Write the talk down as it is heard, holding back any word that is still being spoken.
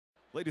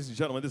Ladies and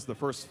gentlemen, this is the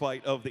first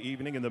fight of the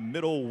evening in the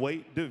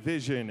middleweight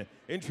division.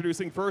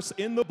 Introducing first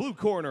in the blue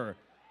corner,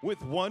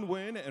 with 1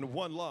 win and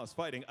 1 loss,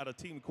 fighting out of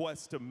Team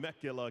Quest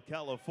Temecula,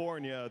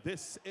 California.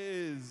 This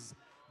is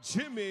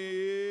Jimmy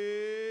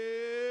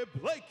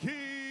Blakey.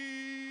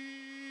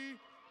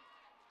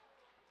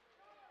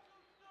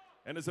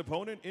 And his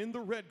opponent in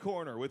the red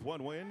corner with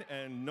 1 win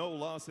and no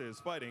losses,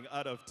 fighting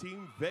out of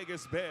Team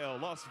Vegas Bail,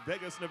 Las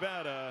Vegas,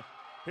 Nevada.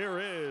 Here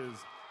is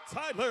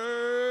Tyler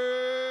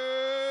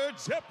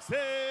Jeppesen.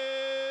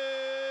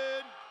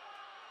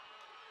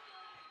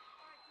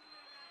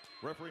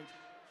 Referee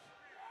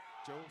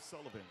Joe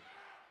Sullivan.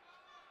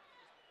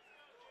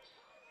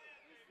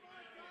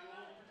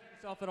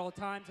 Yourself at all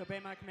times, obey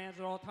my commands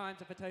at all times.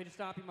 If I tell you to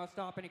stop, you must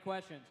stop. Any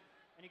questions?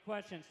 Any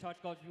questions? Touch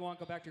gloves if you want.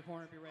 Go back to your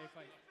corner and be ready to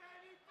fight.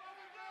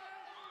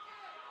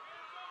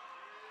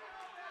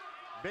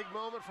 Big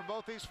moment for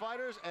both these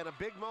fighters, and a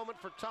big moment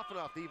for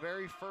Tuff-N-Uff, the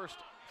very first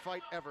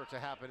fight ever to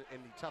happen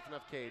in the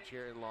Tuff-N-Uff cage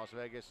here in Las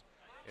Vegas.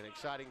 An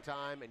exciting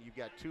time, and you've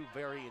got 2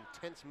 very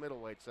intense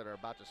middleweights that are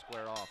about to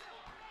square off.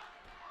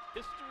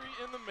 History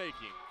in the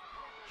making.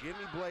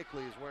 Jimmy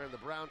Blakey is wearing the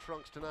brown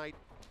trunks tonight.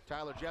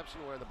 Tyler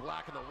Jeppesen wearing the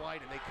black and the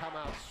white, and they come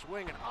out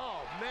swinging.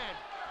 Oh, man,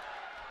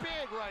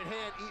 big right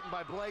hand eaten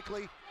by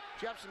Blakey.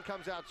 Jeppesen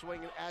comes out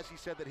swinging as he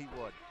said that he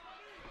would.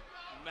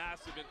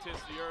 Massive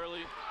intensity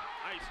early.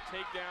 Nice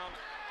takedown.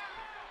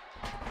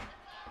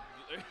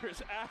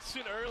 There's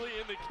action early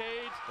in the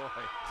cage. Boy.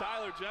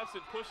 Tyler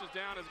Jeppesen pushes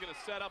down, is going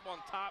to set up on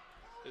top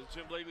as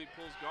Jim Blakey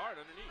pulls guard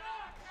underneath.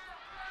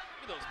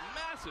 Look at those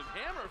massive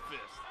hammer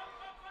fists.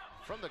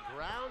 From the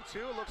ground,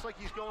 too. It looks like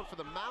he's going for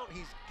the mount.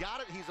 He's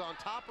got it. He's on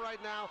top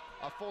right now.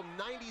 A full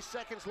 90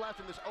 seconds left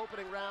in this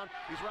opening round.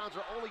 These rounds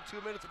are only 2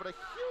 minutes, but a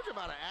huge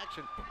amount of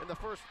action in the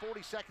first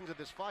 40 seconds of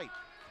this fight.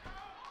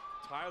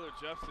 Tyler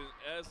Jeppesen,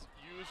 as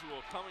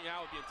usual, coming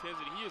out with the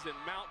intensity. He is in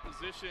mount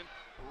position,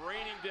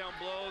 raining down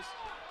blows.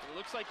 It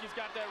looks like he's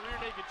got that rear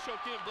naked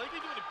choke in.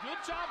 Blakey doing a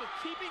good job of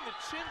keeping the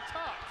chin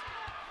tucked,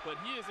 but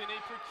he is in a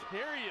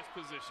precarious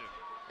position.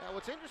 Yeah,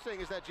 what's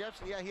interesting is that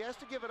Jeppesen, he has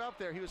to give it up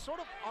there. He was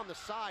sort of on the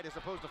side as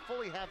opposed to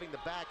fully having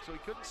the back, so he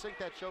couldn't sink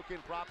that choke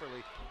in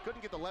properly. Couldn't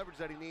get the leverage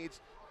that he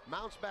needs.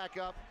 Mounts back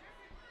up.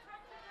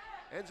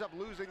 Ends up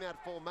losing that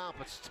full mount,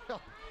 but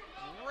still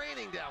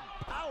raining down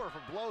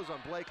powerful blows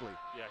on Blakey.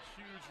 Yeah,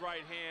 huge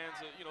right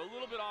hands, you know, a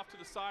little bit off to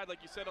the side,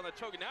 like you said, on that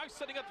choke. And now he's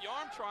setting up the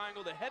arm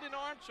triangle, the head and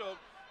arm choke.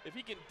 If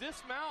he can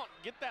dismount,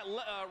 get that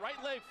right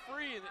leg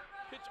free and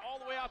pitch all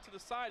the way out to the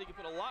side, he can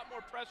put a lot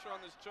more pressure on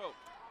this choke.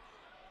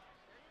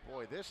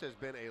 Boy, this has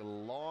been a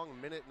long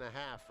minute and a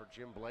half for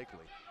Jim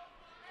Blakey.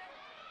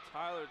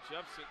 Tyler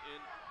Jeppesen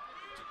in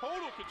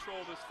total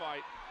control of this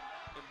fight,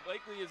 and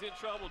Blakey is in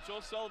trouble.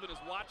 Joe Sullivan is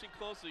watching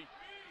closely,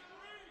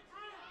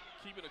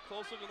 keeping a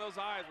close look in those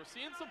eyes. We're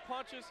seeing some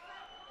punches.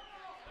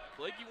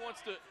 Blakey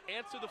wants to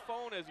answer the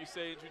phone, as you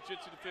say in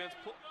jiu-jitsu defense,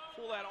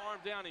 pull that arm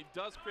down. He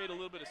does create a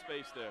little bit of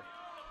space there.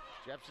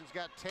 Jeppesen's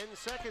got 10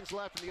 seconds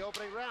left in the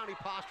opening round. He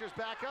postures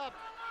back up.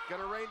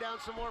 Gonna rain down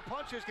some more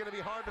punches. Gonna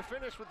be hard to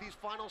finish with these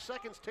final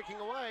seconds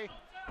ticking away.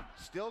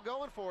 Still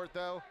going for it,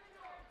 though.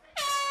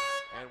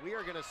 And we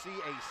are gonna see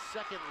a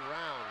second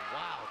round.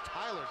 Wow,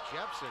 Tyler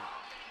Jeppesen.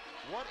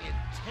 What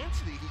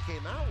intensity he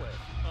came out with.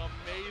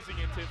 Amazing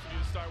intensity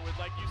to start with.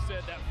 Like you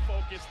said, that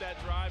focus, that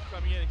drive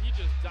coming in. He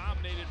just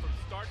dominated from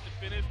start to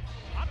finish.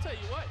 I'll tell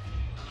you what,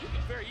 you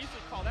can very easily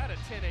call that a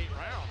 10-8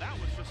 round. That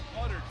was just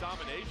utter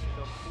domination.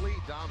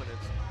 Complete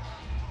dominance.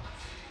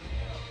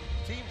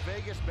 Team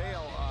Vegas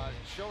Bail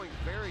showing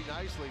very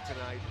nicely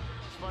tonight.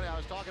 It's funny, I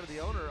was talking to the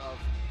owner of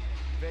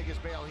Vegas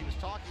Bail. He was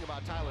talking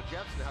about Tyler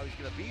Jeppesen, how he's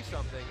going to be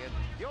something. And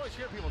you always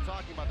hear people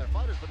talking about their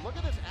fighters, but look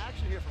at this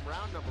action here from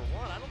round number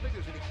 1. I don't think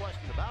there's any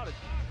question about it.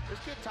 This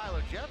kid, Tyler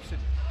Jeppesen,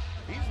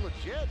 he's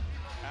legit.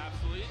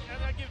 Absolutely,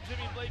 and I give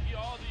Jimmy Blakey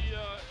all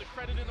the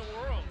credit in the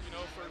world, you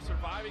know, for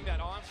surviving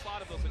that onslaught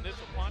of those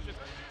initial punches,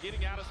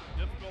 getting out of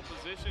some difficult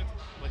positions.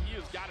 But he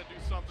has got to do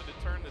something to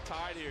turn the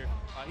tide here.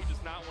 He does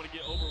not want to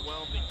get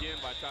overwhelmed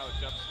again by Tyler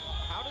Jeppesen.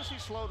 How does he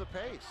slow the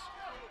pace?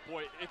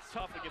 Boy, it's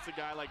tough against a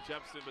guy like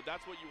Jeppesen, but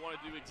that's what you want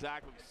to do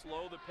exactly.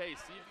 Slow the pace.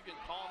 See if you can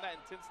calm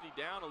that intensity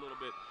down a little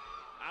bit.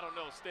 I don't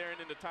know,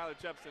 staring into Tyler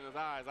Jeppesen's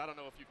eyes, I don't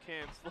know if you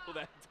can slow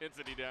that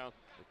intensity down.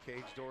 The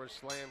cage doors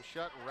slam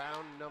shut.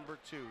 Round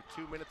number 2.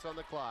 2 minutes on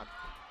the clock.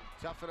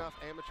 Tuff-N-Uff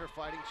Amateur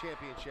Fighting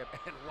Championship.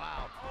 And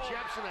wow,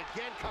 Jeppesen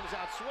again comes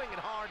out swinging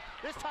hard.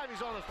 This time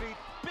he's on the feet.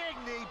 Big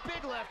knee,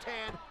 big left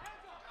hand.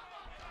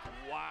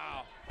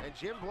 Wow. And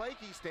Jim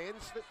Blakey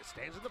stands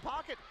in the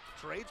pocket,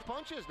 trades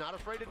punches, not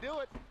afraid to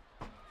do it.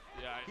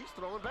 Yeah. He's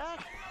throwing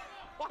back.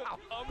 Wow.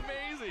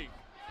 Amazing.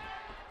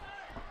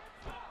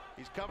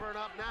 He's covering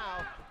up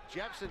now.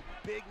 Jeppesen,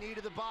 big knee to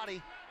the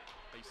body.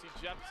 You see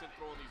Jeppesen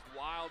throwing these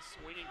wild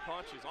swinging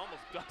punches, almost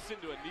ducks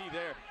into a knee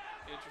there.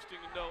 Interesting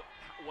to note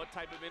what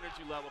type of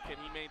energy level can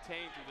he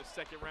maintain through the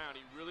second round.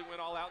 He really went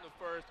all out in the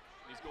first,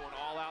 and he's going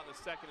all out in the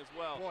second as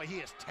well. Boy,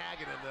 he is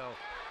tagging him though.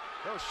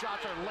 Those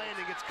shots are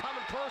landing. It's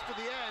coming close to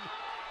the end.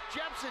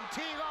 Jeppesen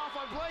teeing off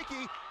on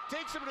Blakey,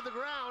 takes him to the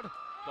ground.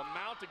 The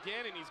mount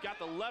again, and he's got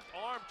the left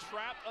arm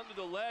trapped under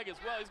the leg as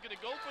well. He's going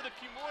to go for the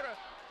Kimura,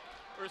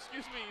 or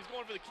excuse me, he's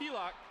going for the key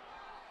lock.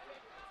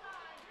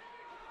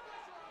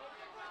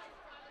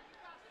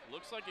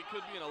 Looks like it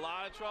could be in a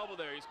lot of trouble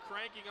there. He's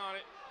cranking on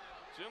it.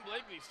 Jim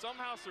Blakey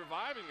somehow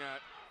surviving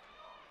that.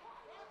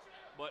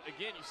 But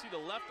again, you see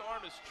the left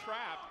arm is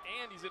trapped,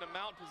 and he's in a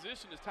mount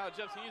position as Tyler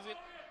Jeppesen. He's in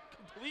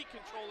complete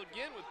control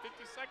again with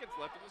 50 seconds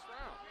left in this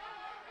round.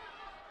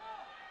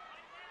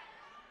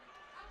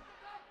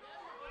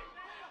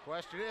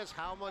 Question is,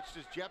 how much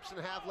does Jeppesen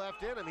have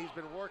left in him? He's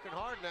been working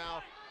hard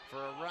now for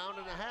a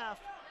round and a half.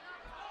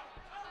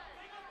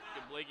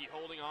 Blakey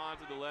holding on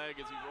to the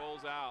leg as he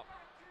rolls out.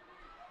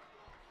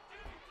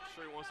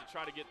 Sure he wants to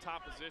try to get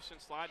top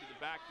position, slide to the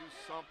back, do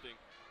something.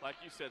 Like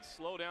you said,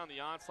 slow down the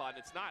onslaught,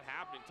 and it's not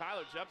happening.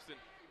 Tyler Jeppesen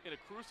in a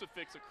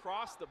crucifix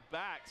across the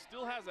back,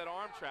 still has that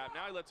arm trap.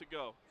 Now he lets it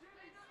go.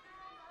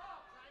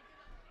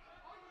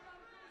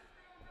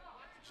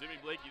 Jimmy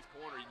Blakey's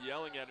corner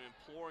yelling at him,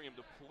 imploring him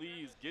to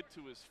please get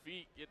to his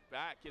feet, get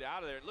back, get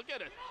out of there. Look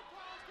at it.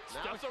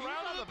 Steps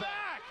around to the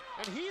back.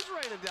 And he's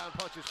raining down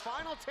punches.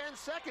 Final 10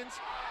 seconds.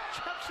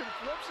 Jeppesen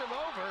flips him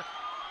over.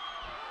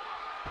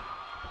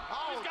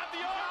 Oh, he's got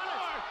the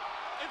arm.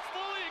 It's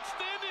fully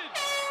extended.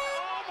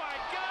 Oh my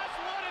gosh,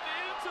 what an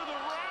end to the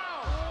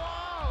round.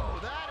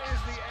 Whoa, that is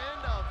the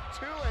end of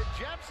two. And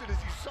Jeppesen, as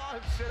you saw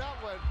him sit up,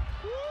 went,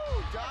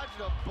 woo, dodged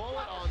a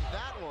bullet on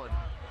that one.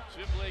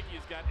 Jim Blakey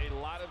has got a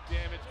lot of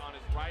damage on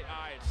his right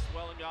eye. It's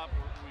swelling up.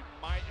 We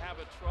might have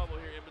a trouble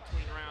here in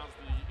between rounds.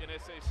 The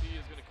NSAC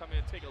is going to come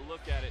in and take a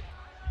look at it.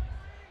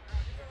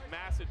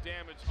 Massive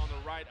damage on the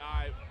right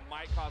eye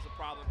might cause a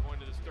problem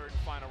going to this third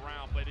and final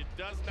round, but it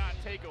does not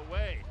take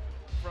away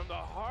from the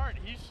heart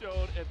he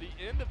showed at the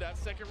end of that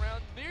second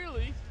round,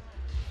 nearly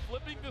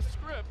flipping the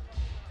script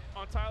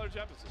on Tyler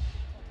Jeppesen.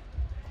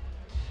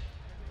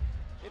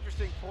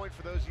 Interesting point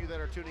for those of you that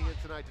are tuning in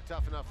tonight to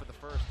Tuff-N-Uff for the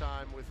first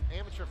time. With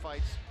amateur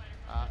fights,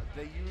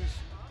 they use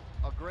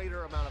a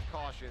greater amount of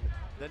caution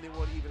than they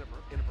would even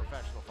in a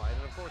professional fight.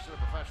 And of course, in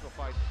a professional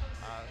fight,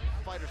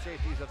 fighter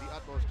safety is of the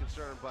utmost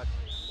concern. But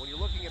when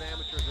you're looking at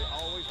amateurs, they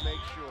always make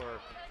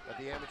sure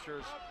that the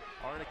amateurs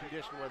are in a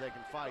condition where they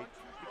can fight,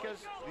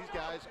 because these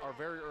guys are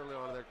very early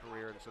on in their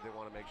career, and so they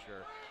want to make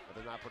sure that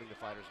they're not putting the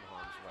fighters in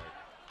harm's way.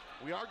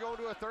 We are going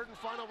to a third and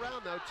final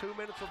round, though. 2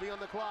 minutes will be on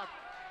the clock.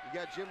 You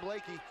got Jim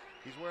Blakey.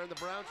 He's wearing the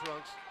brown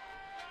trunks.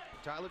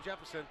 Tyler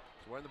Jeppesen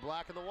is wearing the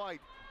black and the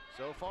white.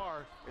 So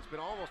far, it's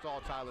been almost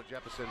all Tyler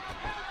Jeppesen.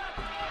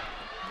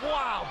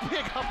 Wow,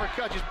 big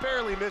uppercut, just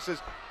barely misses.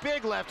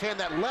 Big left hand.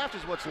 That left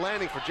is what's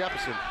landing for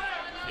Jeppesen.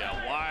 Yeah,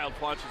 wild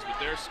punches, but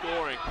they're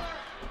scoring.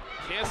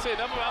 Can't say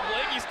enough about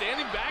Blakey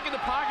standing back in the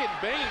pocket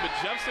and banging, but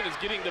Jeppesen is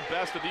getting the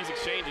best of these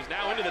exchanges.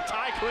 Now into the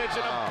tie clinch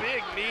and a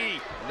big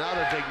knee.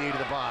 Another big knee to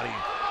the body.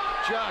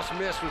 Just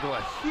missed with a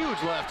huge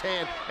left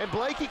hand, and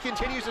Blakey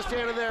continues to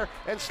stand in there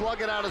and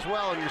slug it out as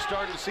well, and you're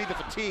starting to see the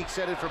fatigue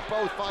set in for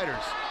both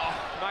fighters. Oh,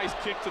 nice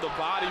kick to the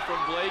body from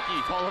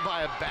Blakey. Followed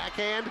by a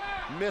backhand,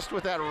 missed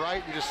with that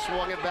right, and just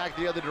swung it back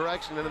the other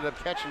direction, and ended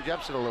up catching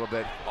Jeppesen a little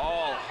bit.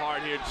 All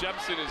hard here.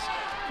 Jeppesen is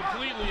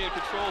completely in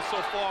control so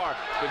far,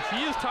 but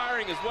he is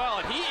tiring as well,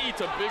 and he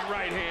eats a big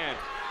right hand.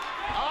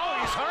 Oh,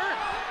 he's hurt.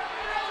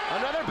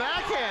 Another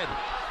backhand.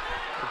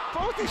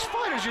 Both these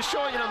fighters just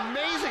showing an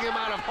amazing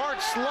amount of heart,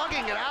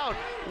 slugging it out.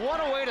 What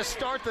a way to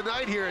start the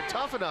night here at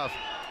Tuff-N-Uff.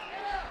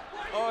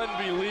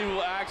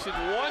 Unbelievable action.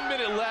 1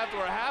 minute left.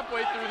 We're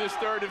halfway through this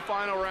third and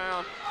final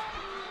round.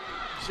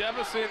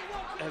 Jeppesen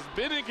has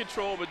been in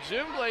control, but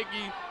Jim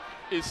Blakey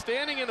is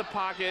standing in the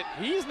pocket.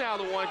 He's now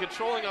the one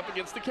controlling up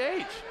against the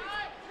cage.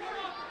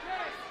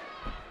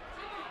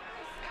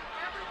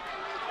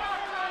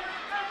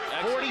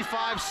 Excellent.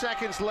 45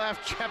 seconds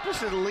left.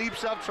 Jeppesen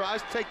leaps up,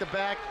 tries to take the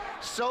back.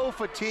 So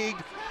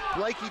fatigued.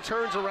 Blakey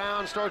turns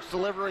around, starts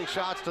delivering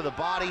shots to the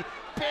body.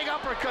 Big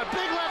uppercut,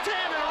 big left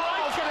hand, and a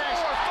right connect.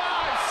 4,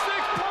 5,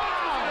 6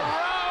 punches in a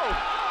row.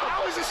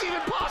 How is this even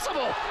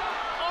possible?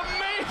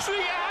 Amazing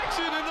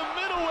action in the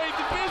middleweight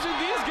division.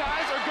 These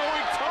guys are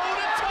going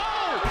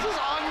toe-to-toe. This is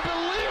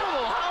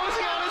unbelievable. How is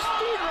he on his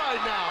feet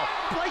right now?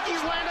 Blakey's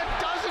landed a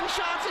dozen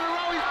shots in a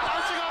row. He's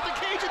bouncing off the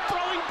cage and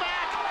throwing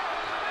back.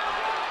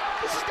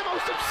 This is the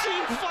most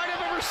obscene fight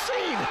I've ever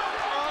seen.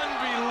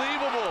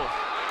 Unbelievable.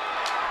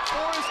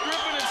 Forrest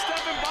Griffin and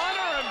Stephen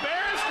Bonner are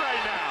embarrassed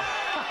right now.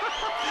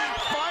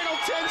 Final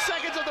 10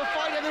 seconds of the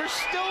fight, and they're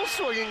still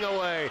swinging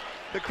away.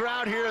 The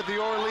crowd here at the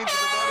Orleans at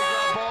the Mardi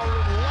Gras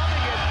Ballroom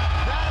loving it.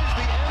 That is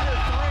the end of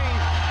 3.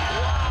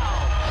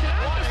 Wow.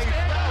 What a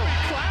film.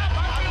 Clap.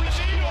 I wish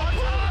you on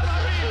top.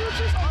 I mean, It's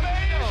just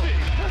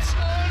amazing. That's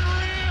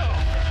unreal.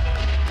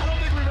 I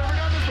don't think we've ever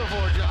done this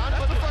before, John.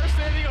 That's the first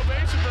standing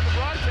ovation from the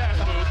broadcast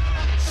booth.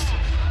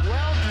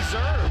 Well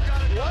deserved.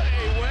 What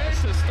a way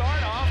to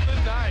start off the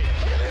night.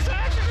 Look at this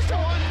action. Just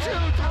a 1,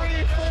 2, 3,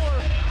 4,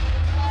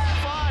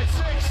 5,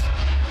 6.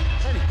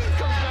 And he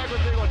comes back with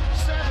a big one.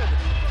 7,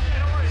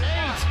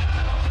 8,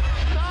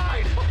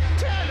 9,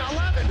 10,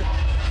 11,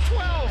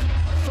 12,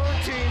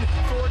 13,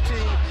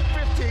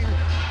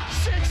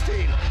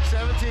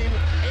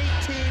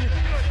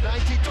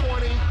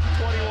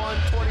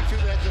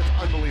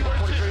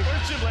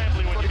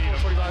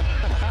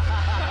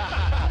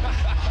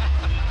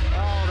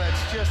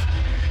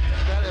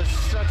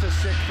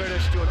 sick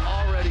finish to an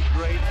already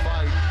great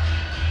fight.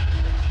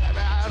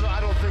 I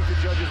don't think the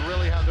judges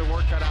really have their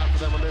work cut out for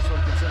them on this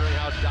one, considering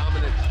how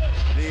dominant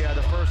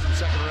the first and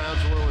second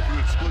rounds were, with the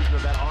exclusion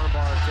of that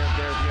armbar attempt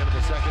there at the end of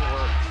the second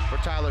for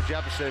Tyler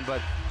Jeppesen.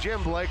 But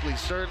Jim Blakey,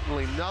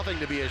 certainly nothing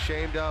to be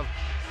ashamed of.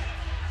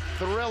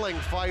 Thrilling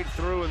fight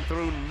through and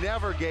through,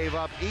 never gave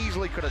up,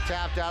 easily could have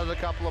tapped out at a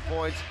couple of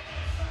points,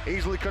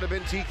 easily could have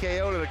been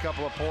TKO'd at a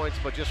couple of points,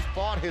 but just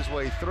fought his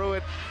way through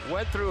it,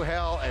 went through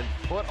hell, and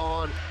put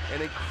on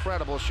an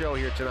incredible show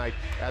here tonight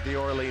at the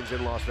Orleans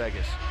in Las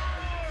Vegas.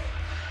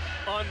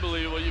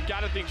 Unbelievable. You've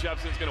got to think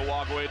Jeppesen's going to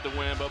walk away with the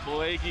win, but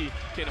Blakey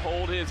can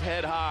hold his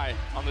head high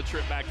on the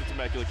trip back to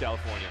Temecula,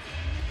 California.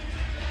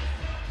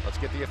 Let's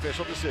get the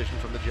official decision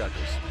from the judges.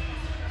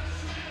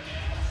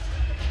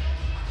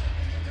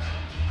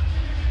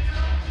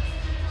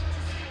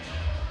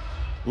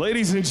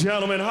 Ladies and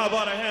gentlemen, how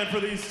about a hand for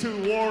these two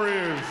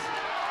warriors?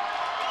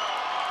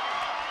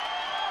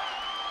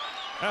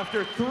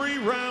 After 3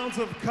 rounds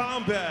of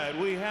combat,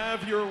 we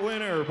have your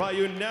winner by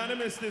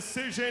unanimous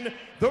decision,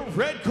 the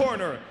red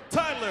corner,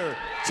 Tyler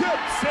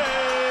Jeppesen.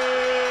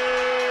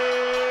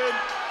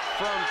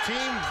 From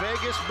Team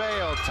Vegas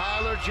Bail,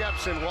 Tyler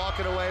Jeppesen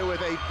walking away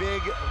with a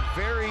big,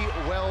 very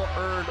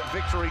well-earned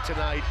victory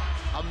tonight.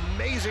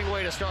 Amazing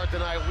way to start the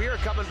night. We are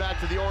coming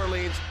back to the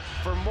Orleans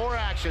for more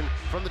action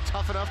from the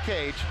Tuff-N-Uff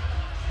cage.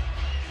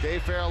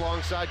 Dave Fair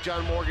alongside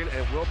John Morgan,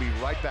 and we'll be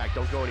right back.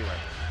 Don't go anywhere.